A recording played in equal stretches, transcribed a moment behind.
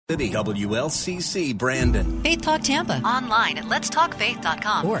WLCC Brandon. Faith Talk Tampa. Online at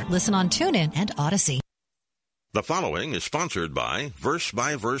letstalkfaith.com. Or listen on TuneIn and Odyssey. The following is sponsored by Verse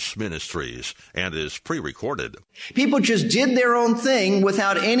Ministries and is pre-recorded. People just did their own thing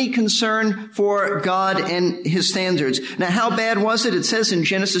without any concern for God and His standards. Now, how bad was it? It says in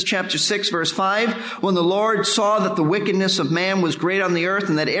Genesis chapter 6, verse 5, when the Lord saw that the wickedness of man was great on the earth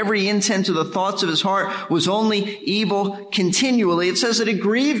and that every intent of the thoughts of his heart was only evil continually, it says that it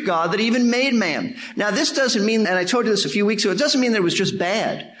grieved God that He even made man. Now, this doesn't mean, and I told you this a few weeks ago, it doesn't mean that it was just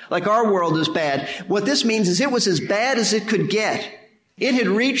bad. Like our world is bad. What this means is it was as bad as it could get. It had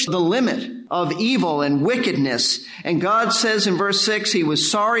reached the limit of evil and wickedness. And God says in verse 6, He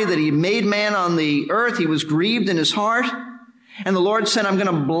was sorry that He made man on the earth. He was grieved in His heart. And the Lord said, I'm going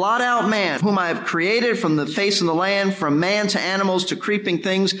to blot out man, whom I have created from the face of the land, from man to animals to creeping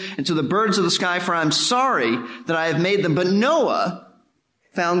things and to the birds of the sky, for I'm sorry that I have made them. But Noah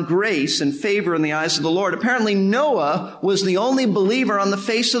found grace and favor in the eyes of the Lord. Apparently, Noah was the only believer on the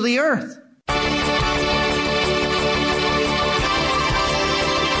face of the earth.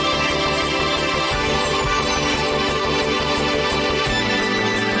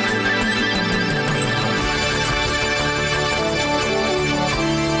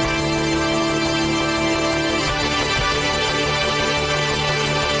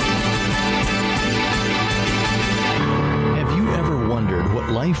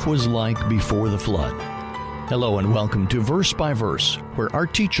 Life was like before the flood. Hello and welcome to Verse by Verse, where our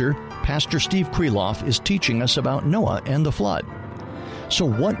teacher, Pastor Steve Kreloff, is teaching us about Noah and the flood. So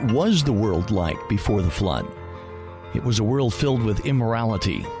what was the world like before the flood? It was a world filled with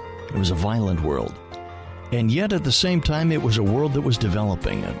immorality. It was a violent world. And yet at the same time, it was a world that was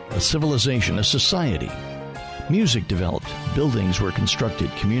developing, a civilization, a society. Music developed, buildings were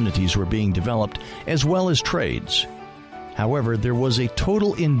constructed, communities were being developed, as well as trades. However, there was a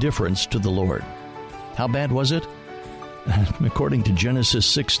total indifference to the Lord. How bad was it? According to Genesis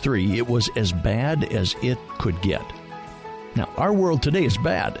 6:3, it was as bad as it could get. Now, our world today is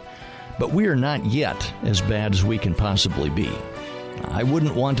bad, but we are not yet as bad as we can possibly be. I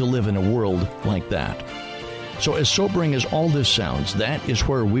wouldn't want to live in a world like that. So as sobering as all this sounds, that is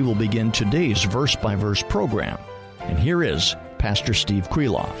where we will begin today's Verse by Verse program. And here is Pastor Steve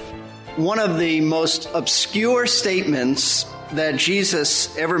Kreloff. One of the most obscure statements that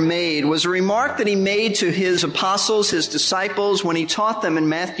Jesus ever made was a remark that He made to His apostles, His disciples, when He taught them in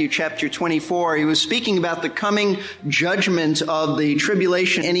Matthew chapter 24. He was speaking about the coming judgment of the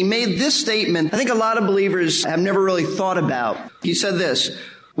tribulation, and He made this statement I think a lot of believers have never really thought about. He said this,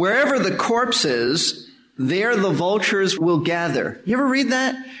 "Wherever the corpse is, there the vultures will gather." You ever read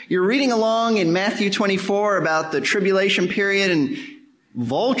that? You're reading along in Matthew 24 about the tribulation period and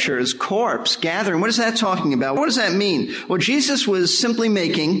vultures, corpse, gathering. What is that talking about? What does that mean? Well, Jesus was simply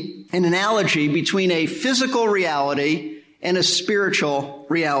making an analogy between a physical reality and a spiritual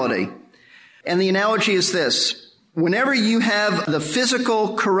reality. And the analogy is this. Whenever you have the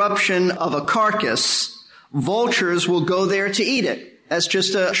physical corruption of a carcass, vultures will go there to eat it. That's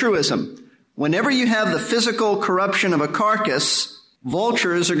just a truism. Whenever you have the physical corruption of a carcass,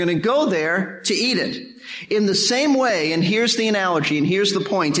 vultures are going to go there to eat it. In the same way, and here's the analogy, and here's the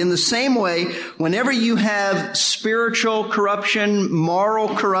point, in the same way, whenever you have spiritual corruption, moral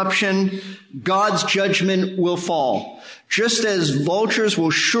corruption, God's judgment will fall. Just as vultures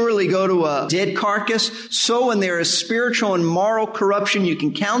will surely go to a dead carcass, so when there is spiritual and moral corruption, you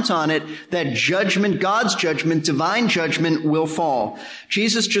can count on it that judgment, God's judgment, divine judgment will fall.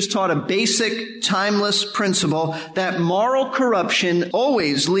 Jesus just taught a basic, timeless principle that moral corruption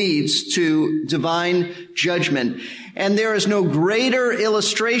always leads to divine judgment. And there is no greater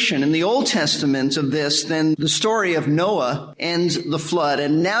illustration in the Old Testament of this than the story of Noah and the flood.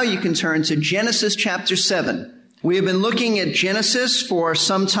 And now you can turn to Genesis chapter 7. We have been looking at Genesis for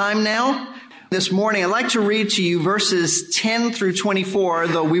some time now. This morning, I'd like to read to you verses 10 through 24,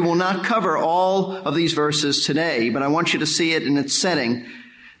 though we will not cover all of these verses today, but I want you to see it in its setting.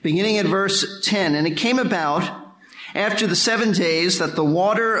 Beginning at verse 10, "And it came about after the 7 days that the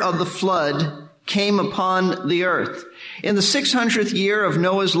water of the flood came upon the earth. In the 600th year of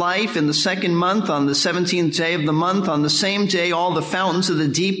Noah's life, in the 2nd month, on the 17th day of the month, on the same day, all the fountains of the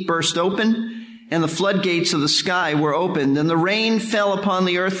deep burst open, and the floodgates of the sky were opened, and the rain fell upon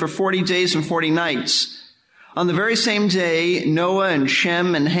the earth for 40 days and 40 nights. On the very same day, Noah and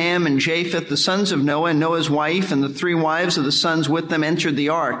Shem and Ham and Japheth, the sons of Noah, and Noah's wife, and the 3 wives of the sons with them entered the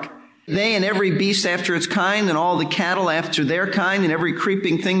ark. They and every beast after its kind, and all the cattle after their kind, and every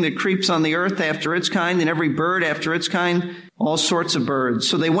creeping thing that creeps on the earth after its kind, and every bird after its kind, all sorts of birds.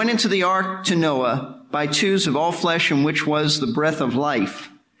 So they went into the ark to Noah by twos of all flesh, in which was the breath of life.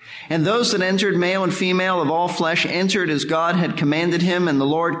 And those that entered, male and female of all flesh, entered as God had commanded him, and the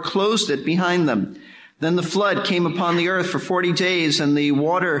Lord closed it behind them. Then the flood came upon the earth for 40 days, and the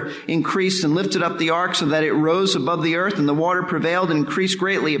water increased and lifted up the ark so that it rose above the earth, and the water prevailed and increased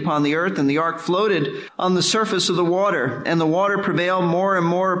greatly upon the earth, and the ark floated on the surface of the water. And the water prevailed more and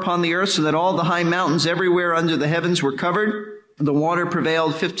more upon the earth, so that all the high mountains everywhere under the heavens were covered. The water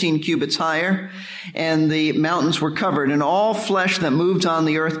prevailed 15 cubits higher, and the mountains were covered, and all flesh that moved on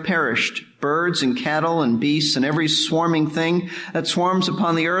the earth perished, birds and cattle and beasts and every swarming thing that swarms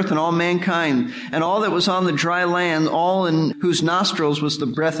upon the earth, and all mankind, and all that was on the dry land, all in whose nostrils was the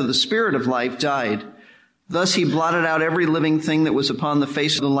breath of the Spirit of life, died. Thus he blotted out every living thing that was upon the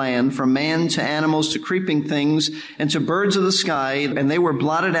face of the land, from man to animals to creeping things and to birds of the sky, and they were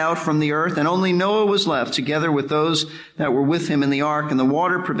blotted out from the earth, and only Noah was left, together with those that were with him in the ark, and the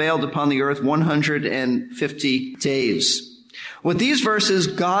water prevailed upon the earth 150 days. With these verses,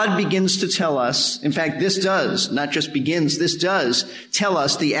 God begins to tell us, in fact, this does, not just begins, this does tell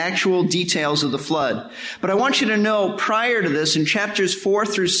us the actual details of the flood. But I want you to know, prior to this, in chapters 4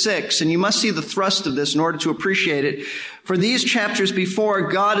 through 6, and you must see the thrust of this in order to appreciate it, for these chapters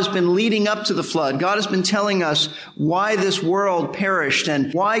before, God has been leading up to the flood. God has been telling us why this world perished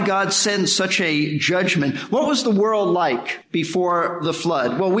and why God sent such a judgment. What was the world like before the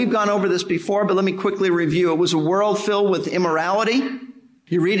flood? Well, we've gone over this before, but let me quickly review. It was a world filled with immorality.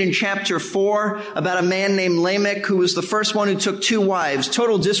 You read in chapter 4 about a man named Lamech who was the first one who took 2 wives,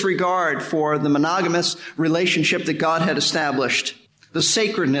 total disregard for the monogamous relationship that God had established, the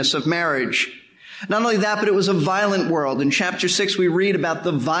sacredness of marriage. Not only that, but it was a violent world. In chapter 6, we read about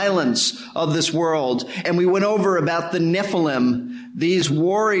the violence of this world. And we went over about the Nephilim, these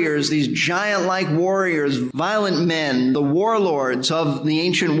warriors, these giant-like warriors, violent men, the warlords of the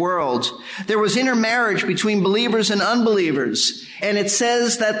ancient world. There was intermarriage between believers and unbelievers. And it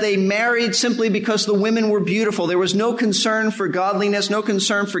says that they married simply because the women were beautiful. There was no concern for godliness, no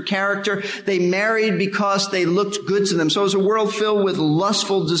concern for character. They married because they looked good to them. So it was a world filled with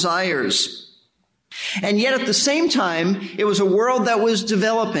lustful desires. And yet at the same time, it was a world that was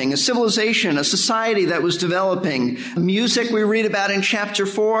developing, a civilization, a society that was developing. Music we read about in chapter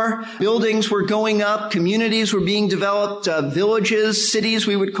 4. Buildings were going up. Communities were being developed. Villages, cities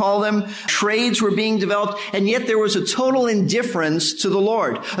we would call them. Trades were being developed. And yet there was a total indifference to the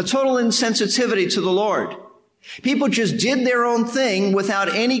Lord, a total insensitivity to the Lord. People just did their own thing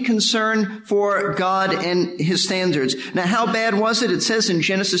without any concern for God and his standards. Now, how bad was it? It says in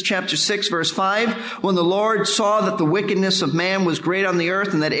Genesis chapter 6, verse 5, when the Lord saw that the wickedness of man was great on the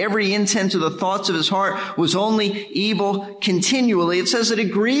earth and that every intent of the thoughts of his heart was only evil continually, it says that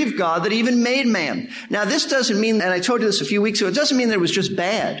it grieved God that he even made man. Now, this doesn't mean, and I told you this a few weeks ago, it doesn't mean that it was just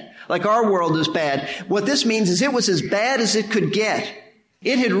bad, like our world is bad. What this means is it was as bad as it could get.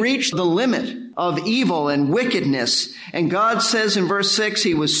 It had reached the limit of evil and wickedness. And God says in verse 6,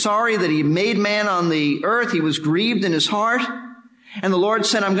 he was sorry that he made man on the earth. He was grieved in his heart. And the Lord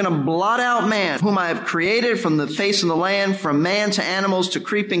said, I'm going to blot out man, whom I have created from the face of the land, from man to animals to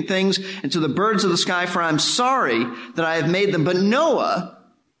creeping things, and to the birds of the sky, for I'm sorry that I have made them. But Noah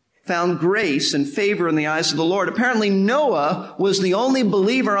found grace and favor in the eyes of the Lord. Apparently Noah was the only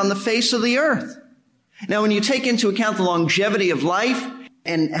believer on the face of the earth. Now, when you take into account the longevity of life,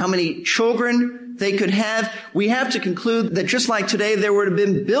 and how many children they could have, we have to conclude that just like today, there would have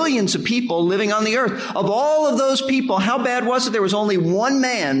been billions of people living on the earth. Of all of those people, how bad was it? There was only one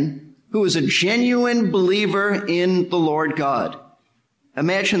man who was a genuine believer in the Lord God.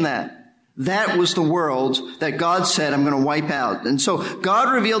 Imagine that. That was the world that God said, I'm going to wipe out. And so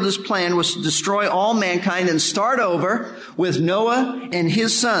God revealed his plan was to destroy all mankind and start over with Noah and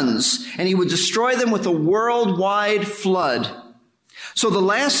his sons. And he would destroy them with a worldwide flood. So the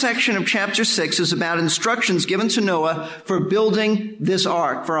last section of chapter 6 is about instructions given to Noah for building this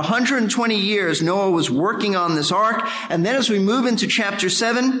ark. For 120 years, Noah was working on this ark. And then as we move into chapter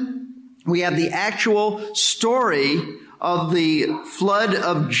 7, we have the actual story of the flood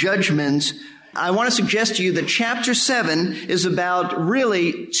of judgment. I want to suggest to you that chapter 7 is about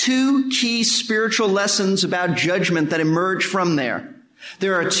really 2 key spiritual lessons about judgment that emerge from there.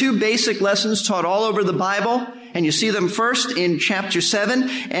 There are 2 basic lessons taught all over the Bible, and you see them first in chapter 7.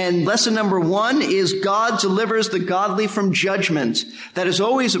 And lesson number 1 is God delivers the godly from judgment. That is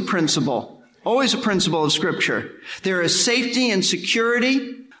always a principle of Scripture. There is safety and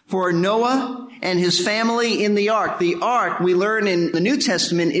security for Noah and his family in the ark. The ark, we learn in the New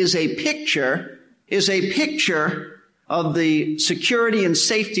Testament, is a picture of the security and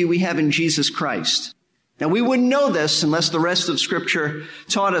safety we have in Jesus Christ. Now, we wouldn't know this unless the rest of Scripture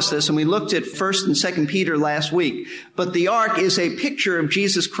taught us this, and we looked at 1 and 2 Peter last week. But the ark is a picture of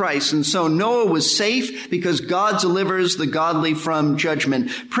Jesus Christ, and so Noah was safe because God delivers the godly from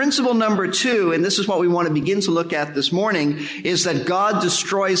judgment. Principle number 2, and this is what we want to begin to look at this morning, is that God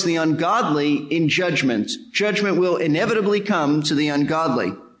destroys the ungodly in judgment. Judgment will inevitably come to the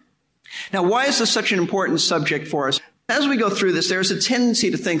ungodly. Now, why is this such an important subject for us? As we go through this, there's a tendency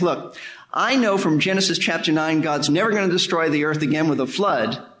to think, look, I know from Genesis chapter 9, God's never going to destroy the earth again with a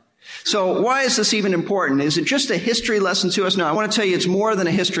flood. So why is this even important? Is it just a history lesson to us? No, I want to tell you it's more than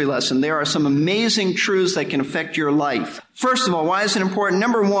a history lesson. There are some amazing truths that can affect your life. First of all, why is it important?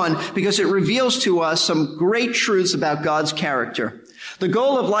 Number one, because it reveals to us some great truths about God's character. The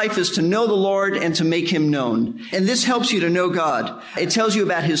goal of life is to know the Lord and to make Him known. And this helps you to know God. It tells you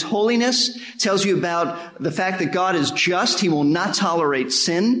about His holiness, tells you about the fact that God is just. He will not tolerate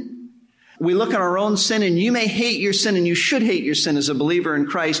sin. We look at our own sin, and you may hate your sin, and you should hate your sin as a believer in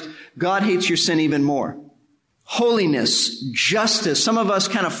Christ. God hates your sin even more. Holiness, justice. Some of us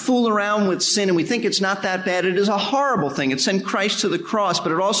kind of fool around with sin, and we think it's not that bad. It is a horrible thing. It sent Christ to the cross,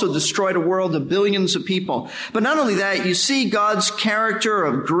 but it also destroyed a world of billions of people. But not only that, you see God's character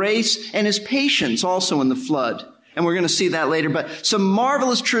of grace and His patience also in the flood. And we're going to see that later. But some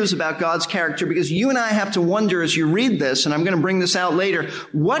marvelous truths about God's character, because you and I have to wonder as you read this, and I'm going to bring this out later,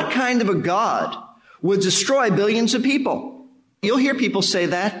 what kind of a God would destroy billions of people? You'll hear people say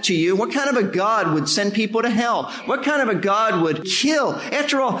that to you. What kind of a God would send people to hell? What kind of a God would kill?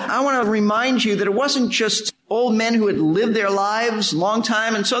 After all, I want to remind you that it wasn't just old men who had lived their lives a long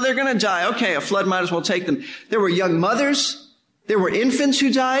time, and so they're going to die. Okay, a flood might as well take them. There were young mothers. There were infants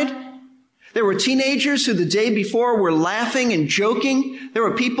who died. There were teenagers who the day before were laughing and joking. There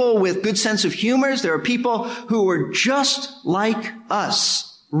were people with good sense of humor. There were people who were just like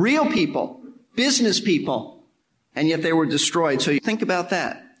us. Real people. Business people. And yet they were destroyed. So you think about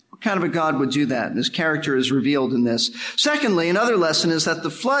that. What kind of a God would do that? And His character is revealed in this. Secondly, another lesson is that the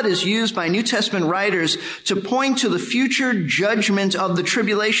flood is used by New Testament writers to point to the future judgment of the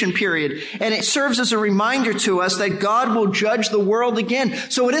tribulation period. And it serves as a reminder to us that God will judge the world again.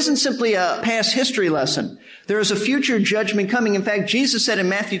 So it isn't simply a past history lesson. There is a future judgment coming. In fact, Jesus said in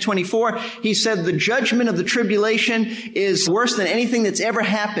Matthew 24, He said the judgment of the tribulation is worse than anything that's ever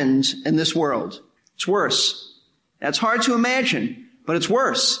happened in this world. It's worse. That's hard to imagine, but it's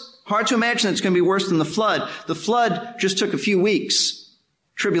worse. Hard to imagine that it's going to be worse than the flood. The flood just took a few weeks.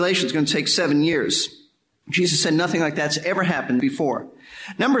 Tribulation is going to take 7 years. Jesus said nothing like that's ever happened before.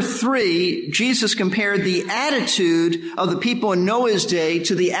 Number 3, Jesus compared the attitude of the people in Noah's day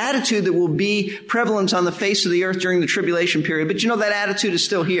to the attitude that will be prevalent on the face of the earth during the tribulation period. But you know, that attitude is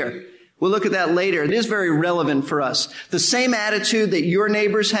still here. We'll look at that later. It is very relevant for us. The same attitude that your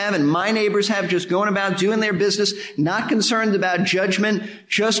neighbors have and my neighbors have, just going about doing their business, not concerned about judgment,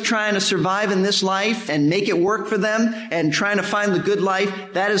 just trying to survive in this life and make it work for them and trying to find the good life.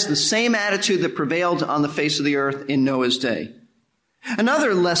 That is the same attitude that prevailed on the face of the earth in Noah's day.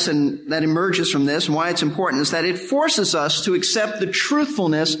 Another lesson that emerges from this and why it's important is that it forces us to accept the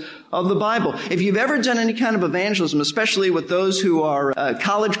truthfulness of the Bible. If you've ever done any kind of evangelism, especially with those who are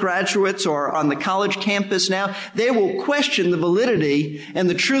college graduates or on the college campus now, they will question the validity and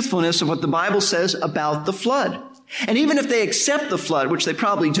the truthfulness of what the Bible says about the flood. And even if they accept the flood, which they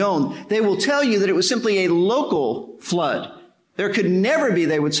probably don't, they will tell you that it was simply a local flood. There could never be,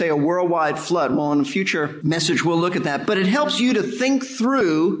 they would say, a worldwide flood. Well, in a future message, we'll look at that. But it helps you to think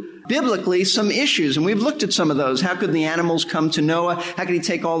through, biblically, some issues. And we've looked at some of those. How could the animals come to Noah? How could he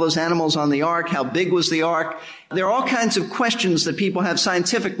take all those animals on the ark? How big was the ark? There are all kinds of questions that people have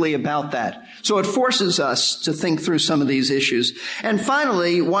scientifically about that. So it forces us to think through some of these issues. And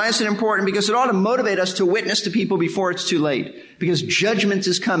finally, why is it important? Because it ought to motivate us to witness to people before it's too late. Because judgment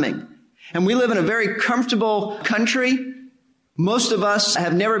is coming. And we live in a very comfortable country. Most of us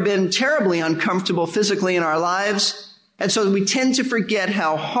have never been terribly uncomfortable physically in our lives. And so we tend to forget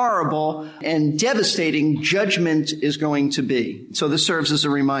how horrible and devastating judgment is going to be. So this serves as a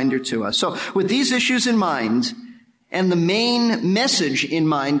reminder to us. So with these issues in mind and the main message in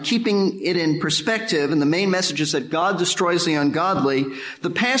mind, keeping it in perspective, and the main message is that God destroys the ungodly, the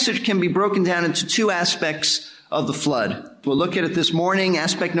passage can be broken down into 2 aspects of the flood. We'll look at it this morning.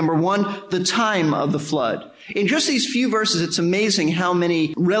 Aspect number 1, the time of the flood. In just these few verses, it's amazing how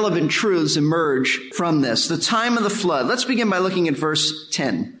many relevant truths emerge from this. The time of the flood. Let's begin by looking at verse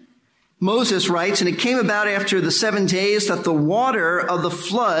 10. Moses writes, "And it came about after the 7 days that the water of the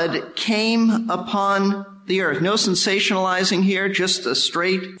flood came upon the earth. No sensationalizing here, just a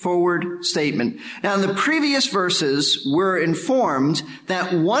straightforward statement. Now, in the previous verses, we're informed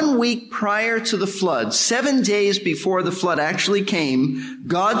that 1 week prior to the flood, 7 days before the flood actually came,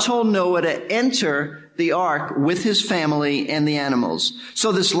 God told Noah to enter the ark with his family and the animals.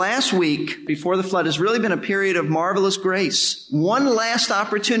 So this last week before the flood has really been a period of marvelous grace. One last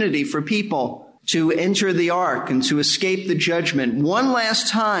opportunity for people to enter the ark and to escape the judgment. One last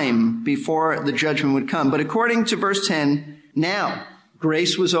time before the judgment would come. But according to verse 10, now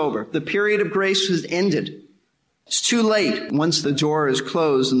grace was over. The period of grace was ended. It's too late once the door is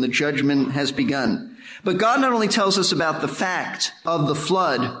closed and the judgment has begun. But God not only tells us about the fact of the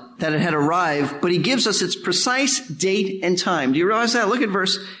flood, that it had arrived, but he gives us its precise date and time. Do you realize that? Look at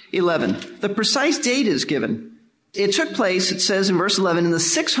verse 11. The precise date is given. It took place, it says in verse 11, in the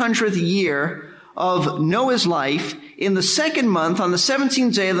 600th year of Noah's life, in the 2nd month, on the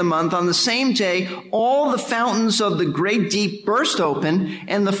 17th day of the month, on the same day, all the fountains of the great deep burst open,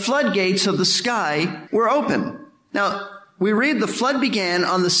 and the floodgates of the sky were open. Now, we read the flood began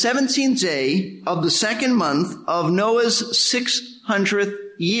on the 17th day of the 2nd month of Noah's 600th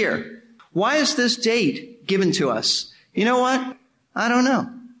year. Why is this date given to us? You know what? I don't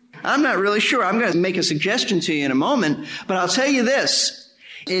know. I'm not really sure. I'm going to make a suggestion to you in a moment, but I'll tell you this.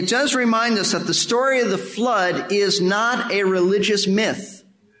 It does remind us that the story of the flood is not a religious myth.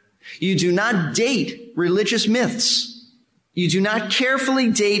 You do not date religious myths. You do not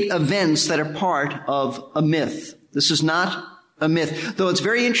carefully date events that are part of a myth. This is not a myth. Though it's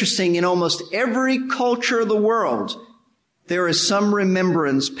very interesting, in almost every culture of the world, there is some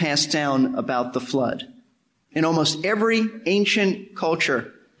remembrance passed down about the flood. In almost every ancient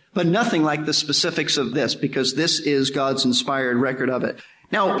culture, but nothing like the specifics of this, because this is God's inspired record of it.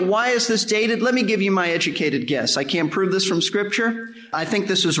 Now, why is this dated? Let me give you my educated guess. I can't prove this from Scripture. I think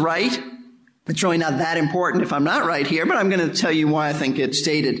this is right. It's really not that important if I'm not right here, but I'm going to tell you why I think it's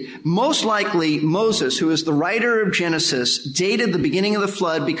dated. Most likely, Moses, who is the writer of Genesis, dated the beginning of the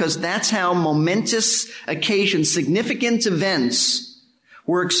flood because that's how momentous occasions, significant events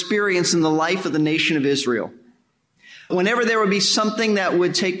were experienced in the life of the nation of Israel. Whenever there would be something that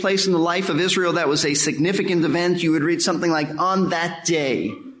would take place in the life of Israel that was a significant event, you would read something like, on that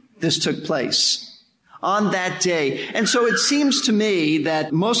day, this took place. On that day. And so it seems to me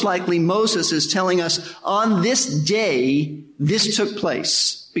that most likely Moses is telling us, on this day, this took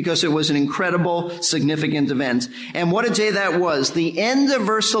place, because it was an incredible, significant event. And what a day that was. The end of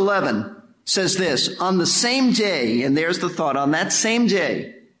verse 11 says this, on the same day, and there's the thought, on that same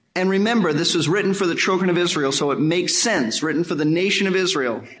day. And remember, this was written for the children of Israel, so it makes sense, written for the nation of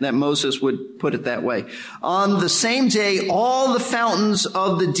Israel, that Moses would put it that way. On the same day, all the fountains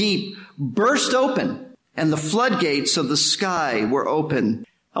of the deep burst open, and the floodgates of the sky were open.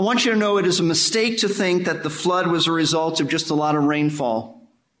 I want you to know it is a mistake to think that the flood was a result of just a lot of rainfall.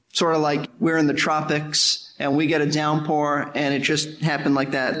 Sort of like we're in the tropics, and we get a downpour, and it just happened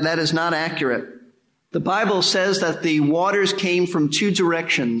like that. That is not accurate. The Bible says that the waters came from two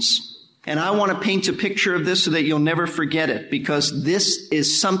directions. And I want to paint a picture of this so that you'll never forget it, because this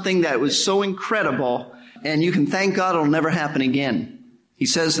is something that was so incredible, and you can thank God it'll never happen again. He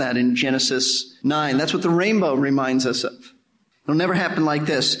says that in Genesis 9. That's what the rainbow reminds us of. It'll never happen like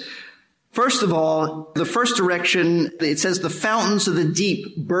this. First of all, the first direction, it says the fountains of the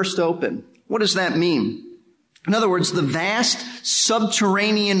deep burst open. What does that mean? In other words, the vast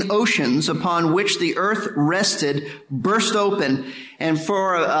subterranean oceans upon which the earth rested burst open, and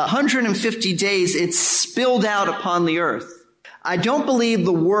for 150 days it spilled out upon the earth. I don't believe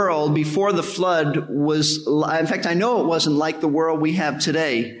the world before the flood was, in fact, I know it wasn't like the world we have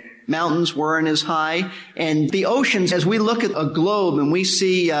today. Mountains weren't as high, and the oceans, as we look at a globe and we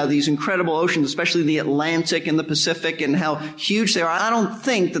see these incredible oceans, especially the Atlantic and the Pacific, and how huge they are, I don't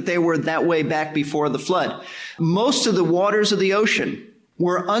think that they were that way back before the flood. Most of the waters of the ocean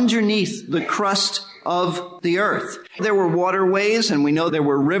were underneath the crust of the earth. There were waterways, and we know there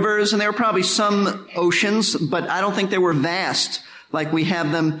were rivers, and there were probably some oceans, but I don't think they were vast like we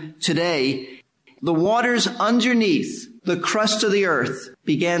have them today. The waters underneath the crust of the earth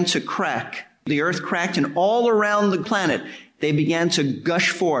began to crack. The earth cracked, and all around the planet, they began to gush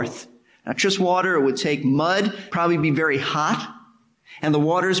forth. Not just water, it would take mud, probably be very hot, and the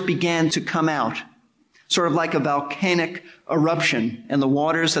waters began to come out. Sort of like a volcanic eruption, and the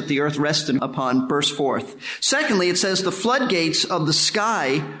waters that the earth rested upon burst forth. Secondly, it says the floodgates of the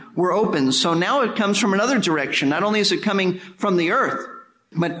sky were open. So now it comes from another direction. Not only is it coming from the earth,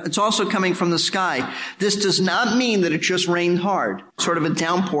 but it's also coming from the sky. This does not mean that it just rained hard, sort of a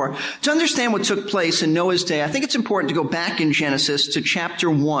downpour. To understand what took place in Noah's day, I think it's important to go back in Genesis to chapter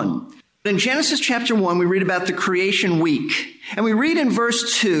 1. In Genesis chapter 1, we read about the creation week. And we read in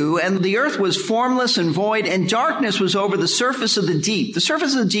verse 2, and the earth was formless and void, and darkness was over the surface of the deep. The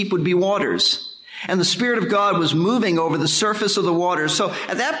surface of the deep would be waters. And the Spirit of God was moving over the surface of the waters. So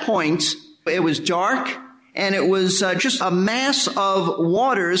at that point, it was dark, and it was just a mass of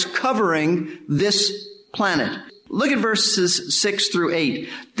waters covering this planet. Look at verses 6 through 8.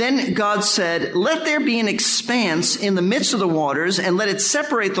 Then God said, "Let there be an expanse in the midst of the waters, and let it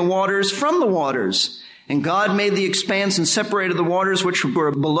separate the waters from the waters." And God made the expanse and separated the waters which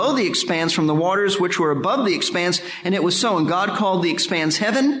were below the expanse from the waters which were above the expanse. And it was so. And God called the expanse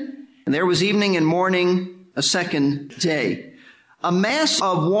heaven. And there was evening and morning a second day. A mass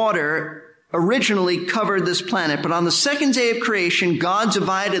of water originally covered this planet. But on the second day of creation, God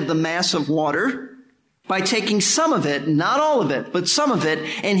divided the mass of water by taking some of it, not all of it, but some of it,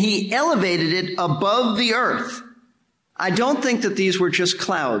 and he elevated it above the earth. I don't think that these were just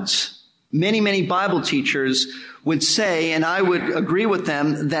clouds. Many Bible teachers would say, and I would agree with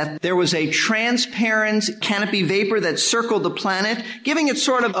them, that there was a transparent canopy vapor that circled the planet, giving it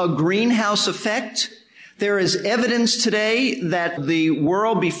sort of a greenhouse effect. There is evidence today that the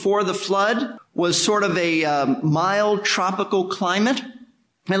world before the flood was sort of a mild tropical climate.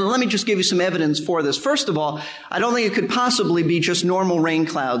 And let me just give you some evidence for this. First of all, I don't think it could possibly be just normal rain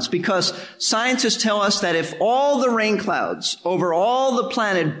clouds, because scientists tell us that if all the rain clouds over all the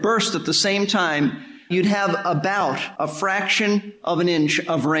planet burst at the same time, you'd have about a fraction of an inch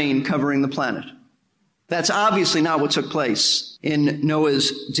of rain covering the planet. That's obviously not what took place in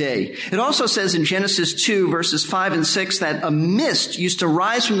Noah's day. It also says in Genesis 2, verses 5 and 6, that a mist used to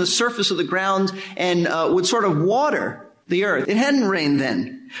rise from the surface of the ground and would sort of water the earth. It hadn't rained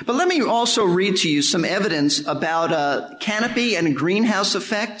then. But let me also read to you some evidence about a canopy and a greenhouse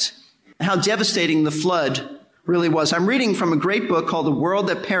effect, how devastating the flood really was. I'm reading from a great book called The World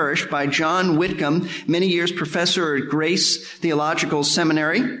That Perished by John Whitcomb, many years professor at Grace Theological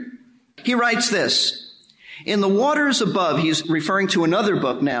Seminary. He writes this: "In the waters above," he's referring to another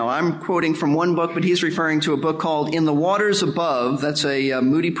book now. I'm quoting from one book, but he's referring to a book called In the Waters Above. That's a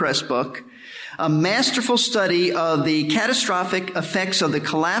Moody Press book. A masterful study of the catastrophic effects of the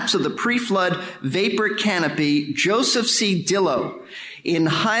collapse of the pre-flood vapor canopy, Joseph C. Dillow, in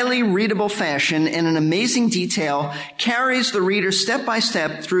highly readable fashion and in amazing detail, carries the reader step by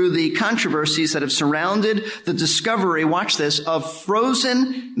step through the controversies that have surrounded the discovery, watch this, of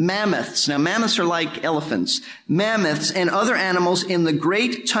frozen mammoths. Now, mammoths are like elephants. Mammoths and other animals in the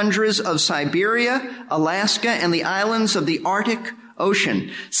great tundras of Siberia, Alaska, and the islands of the Arctic Ocean.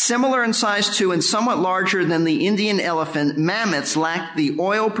 Similar in size to and somewhat larger than the Indian elephant, mammoths lacked the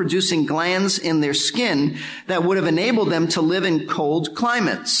oil-producing glands in their skin that would have enabled them to live in cold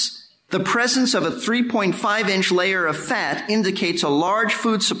climates. The presence of a 3.5-inch layer of fat indicates a large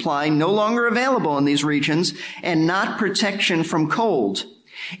food supply no longer available in these regions and not protection from cold.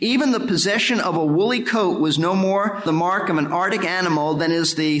 Even the possession of a woolly coat was no more the mark of an Arctic animal than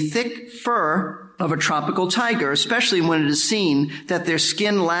is the thick fur of a tropical tiger, especially when it is seen that their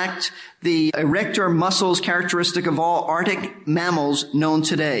skin lacked the erector muscles characteristic of all Arctic mammals known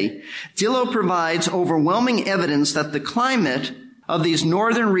today. Dillow provides overwhelming evidence that the climate of these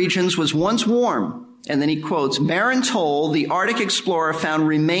northern regions was once warm. And then he quotes, "Baron Toll, the Arctic explorer, found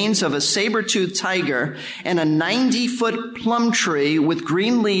remains of a saber-toothed tiger and a 90-foot plum tree with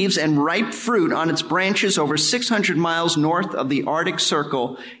green leaves and ripe fruit on its branches over 600 miles north of the Arctic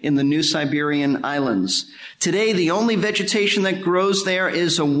Circle in the New Siberian Islands. Today, the only vegetation that grows there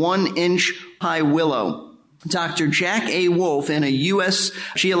is a 1-inch high willow." Dr. Jack A. Wolf, in a U.S.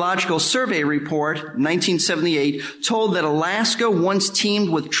 Geological Survey report, 1978, told that Alaska once teemed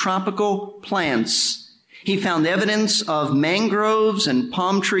with tropical plants. He found evidence of mangroves and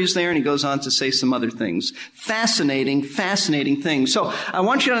palm trees there, and he goes on to say some other things. Fascinating things. So I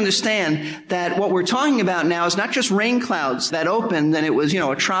want you to understand that what we're talking about now is not just rain clouds that opened and it was,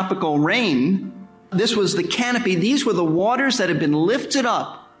 a tropical rain. This was the canopy. These were the waters that had been lifted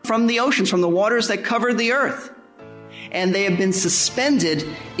up from the oceans, from the waters that covered the earth. And they have been suspended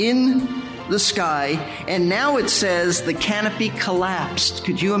in the sky. And now it says the canopy collapsed.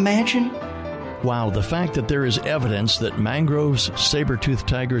 Could you imagine? Wow, the fact that there is evidence that mangroves, saber-toothed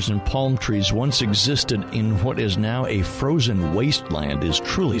tigers, and palm trees once existed in what is now a frozen wasteland is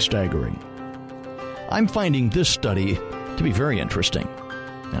truly staggering. I'm finding this study to be very interesting,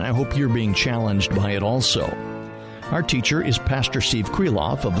 and I hope you're being challenged by it also. Our teacher is Pastor Steve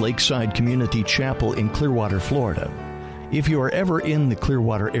Kreloff of Lakeside Community Chapel in Clearwater, Florida. If you are ever in the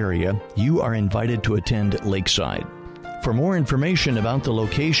Clearwater area, you are invited to attend Lakeside. For more information about the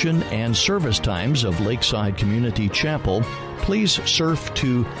location and service times of Lakeside Community Chapel, please surf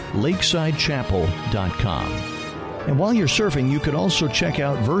to lakesidechapel.com. And while you're surfing, you could also check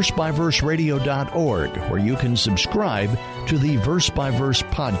out versebyverseradio.org, where you can subscribe to the Verse by Verse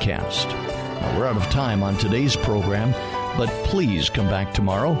podcast. Now, we're out of time on today's program, but please come back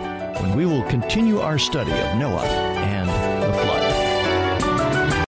tomorrow when we will continue our study of Noah and